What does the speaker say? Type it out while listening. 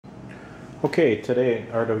Okay, today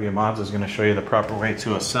RW Mods is going to show you the proper way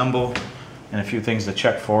to assemble and a few things to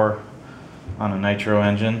check for on a Nitro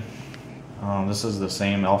engine. This is the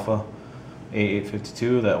same Alpha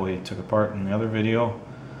A852 that we took apart in the other video.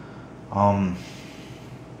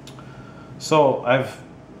 So I've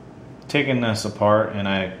taken this apart and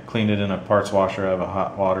I cleaned it in a parts washer. I have a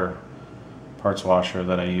hot water parts washer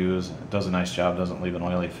that I use. It does a nice job, doesn't leave an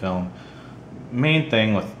oily film. Main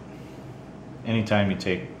thing with anytime you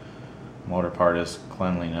take motor part is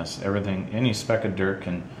cleanliness. Everything, any speck of dirt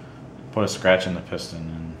can put a scratch in the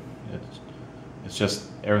piston, and it's just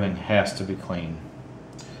everything has to be clean.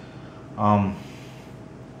 Well,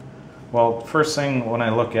 first thing when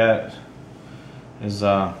I look at is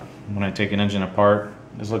when I take an engine apart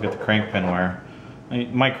is look at the crank pin wear.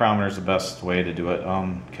 Micrometer is the best way to do it.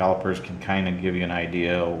 Calipers can kind of give you an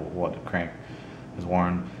idea of what the crank is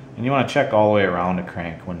worn, and you want to check all the way around the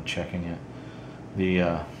crank when checking it.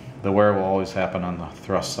 The wear will always happen on the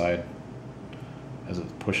thrust side as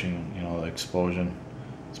it's pushing, the explosion.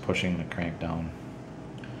 It's pushing the crank down.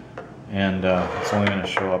 And it's only going to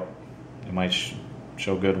show up, it might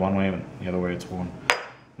show good one way, but the other way it's going.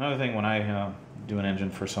 Another thing when I do an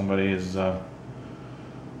engine for somebody is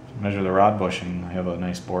measure the rod bushing. I have a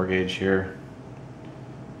nice bore gauge here,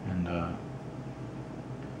 and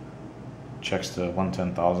checks to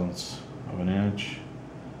 1/10,000ths of an inch.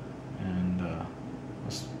 And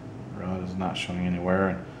this rod is not showing any wear,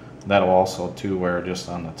 and that'll also too wear just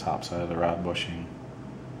on the top side of the rod bushing.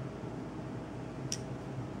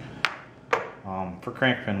 For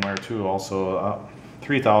crank pin wear too, also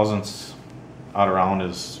 3/1000ths out around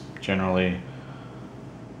is generally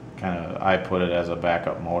kind of, I put it as a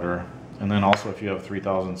backup motor. And then also if you have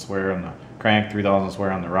 3/1000ths wear on the crank, 3/1000ths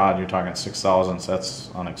wear on the rod, you're talking 6/1000ths, that's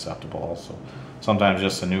unacceptable also. Sometimes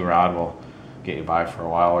just a new rod will get you by for a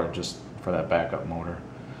while, or just for that backup motor.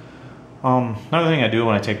 Another thing I do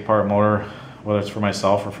when I take apart a motor, whether it's for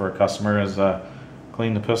myself or for a customer, is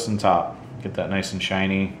clean the piston top. Get that nice and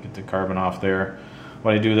shiny, get the carbon off there.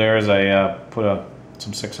 What I do there is I put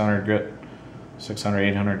some 600 grit,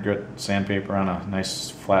 800 grit sandpaper on a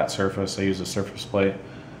nice flat surface. I use a surface plate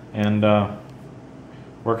and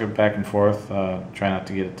work it back and forth. Try not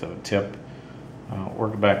to get it to a tip.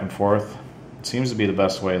 Work it back and forth. It seems to be the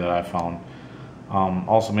best way that I found.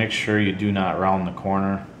 Also make sure you do not round the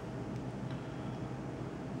corner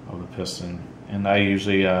of the piston. And I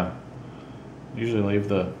usually leave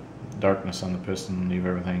the darkness on the piston and leave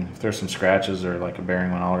everything. If there's some scratches or like a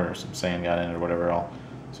bearing went out or some sand got in it or whatever, I'll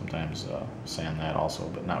sometimes sand that also,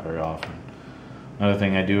 but not very often. Another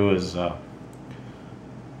thing I do is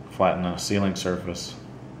flatten a sealing surface.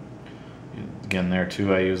 Again, there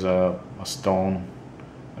too I use a stone,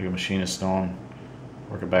 like a machinist stone.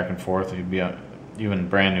 Work it back and forth. It'd be even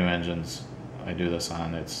brand new engines I do this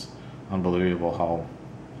on. It's unbelievable how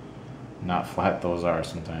not flat those are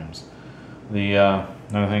sometimes.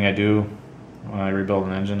 Another thing I do when I rebuild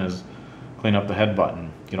an engine is clean up the head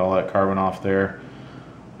button, get all that carbon off there.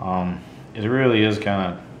 It really is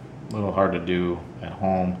kind of a little hard to do at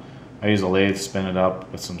home. I use a lathe, spin it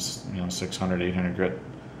up with some 600, 800 grit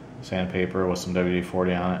sandpaper with some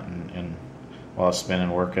WD-40 on it, and while I spin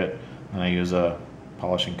and work it, and I use a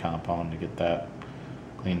polishing compound to get that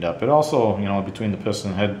cleaned up. It also, between the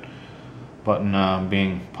piston and head button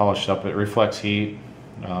being polished up, it reflects heat,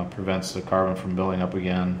 prevents the carbon from building up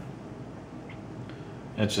again.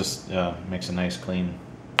 It just makes a nice, clean,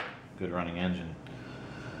 good running engine.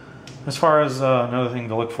 As far as another thing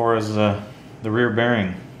to look for is the rear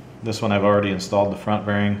bearing. This one I've already installed the front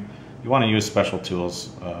bearing. You want to use special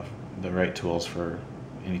tools, the right tools for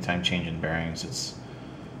anytime changing bearings.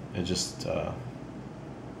 It just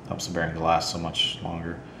helps the bearing to last so much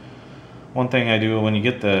longer. One thing I do when you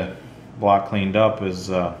get the block cleaned up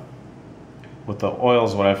is with the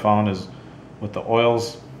oils, what I found is with the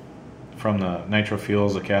oils from the nitro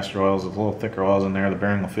fuels, the castor oils, with a little thicker oils in there, the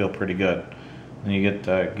bearing will feel pretty good. Then you get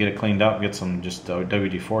it cleaned up, get some just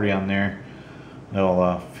WD-40 on there,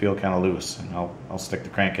 they'll feel kind of loose. And I'll stick the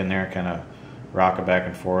crank in there, kind of rock it back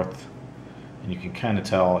and forth, and you can kind of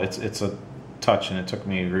tell it's a touch. And it took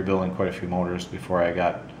me rebuilding quite a few motors before I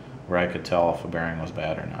got where I could tell if a bearing was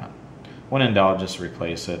bad or not. When in doubt, just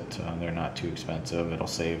replace it. They're not too expensive. It'll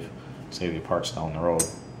save you parts down the road.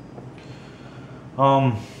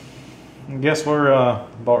 I guess we're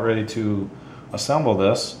about ready to assemble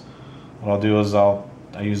this. What I'll do is I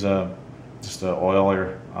use just a oil,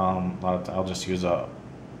 or I'll just use a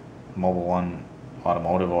Mobil 1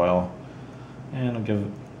 automotive oil, and I'll give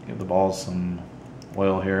the balls some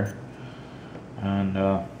oil here, and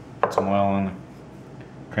put some oil on the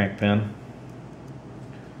crank pin,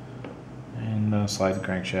 and slide the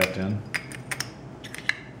crankshaft in.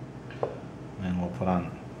 And we'll put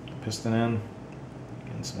on the piston in,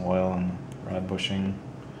 getting some oil on the rod bushing.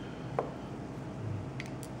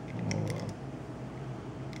 We'll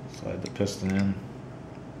slide the piston in,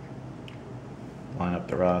 line up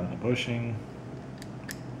the rod and the bushing,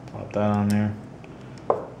 plop that on there,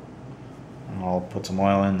 and I'll put some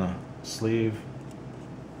oil in the sleeve.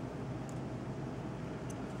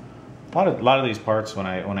 A lot of these parts, when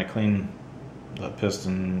I clean the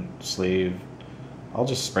piston sleeve, I'll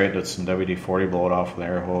just spray it with some WD-40, blow it off with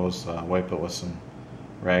an air hose, wipe it with some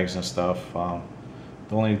rags and stuff. The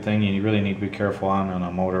only thing you really need to be careful on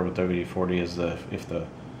a motor with WD-40 is if the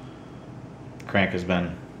crank has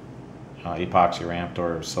been epoxy ramped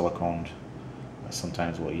or siliconed.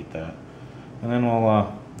 Sometimes we'll eat that. And then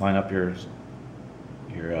we'll line up your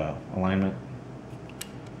alignment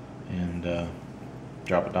and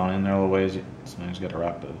drop it down in there a little ways. Sometimes you got to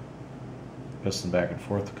rock the piston back and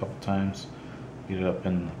forth a couple times. Get it up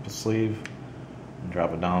in the sleeve and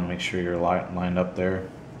drop it down. Make sure you're lined up there.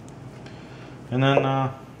 And then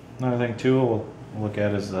another thing too we'll look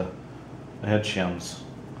at is the head shims.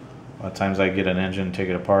 A lot of times I get an engine, take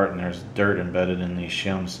it apart, and there's dirt embedded in these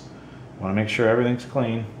shims. You want to make sure everything's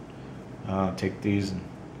clean. Take these and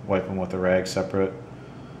wipe them with a rag separate.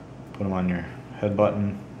 Put them on your head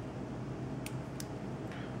button.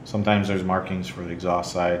 Sometimes there's markings for the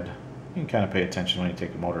exhaust side. You can kind of pay attention when you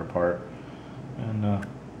take the motor apart. And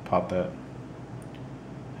pop that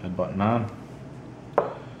head button on.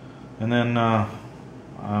 And then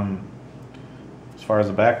as far as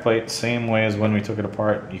the back plate, same way as when we took it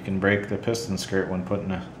apart, you can break the piston skirt when putting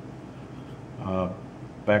the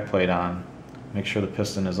back plate on. Make sure the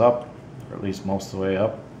piston is up, or at least most of the way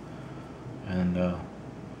up, and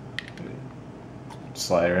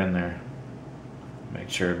slide her in there. Make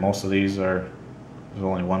sure most of these there's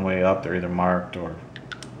only one way up. They're either marked, or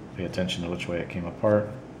pay attention to which way it came apart.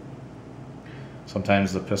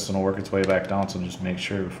 Sometimes the piston will work its way back down, so just make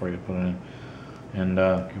sure before you put it in. And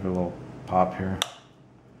give it a little pop here.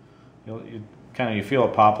 You feel a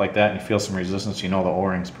pop like that, and you feel some resistance. You know the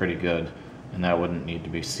O-ring's pretty good, and that wouldn't need to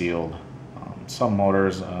be sealed. Some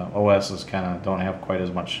motors, OSs kind of don't have quite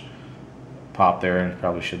as much pop there, and you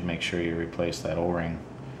probably should make sure you replace that O-ring.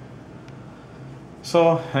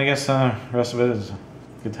 So I guess the rest of it is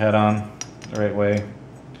get the head on the right way.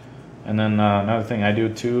 And then another thing I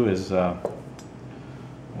do too is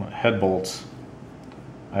head bolts.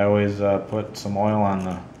 I always put some oil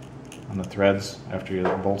on the threads after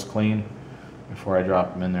your bolts clean before I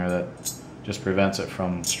drop them in there. That just prevents it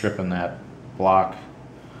from stripping that block,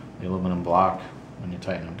 the aluminum block, when you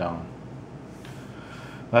tighten them down.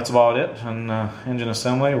 That's about it. On engine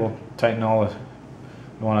assembly, we'll tighten all the.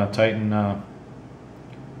 You want to tighten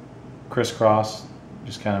crisscross.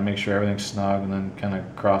 Just kind of make sure everything's snug, and then kind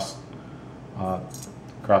of cross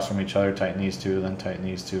from each other. Tighten these two, then tighten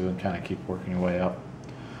these two, and kind of keep working your way up.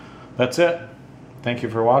 That's it. Thank you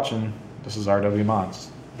for watching. This is RW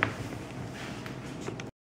Mods.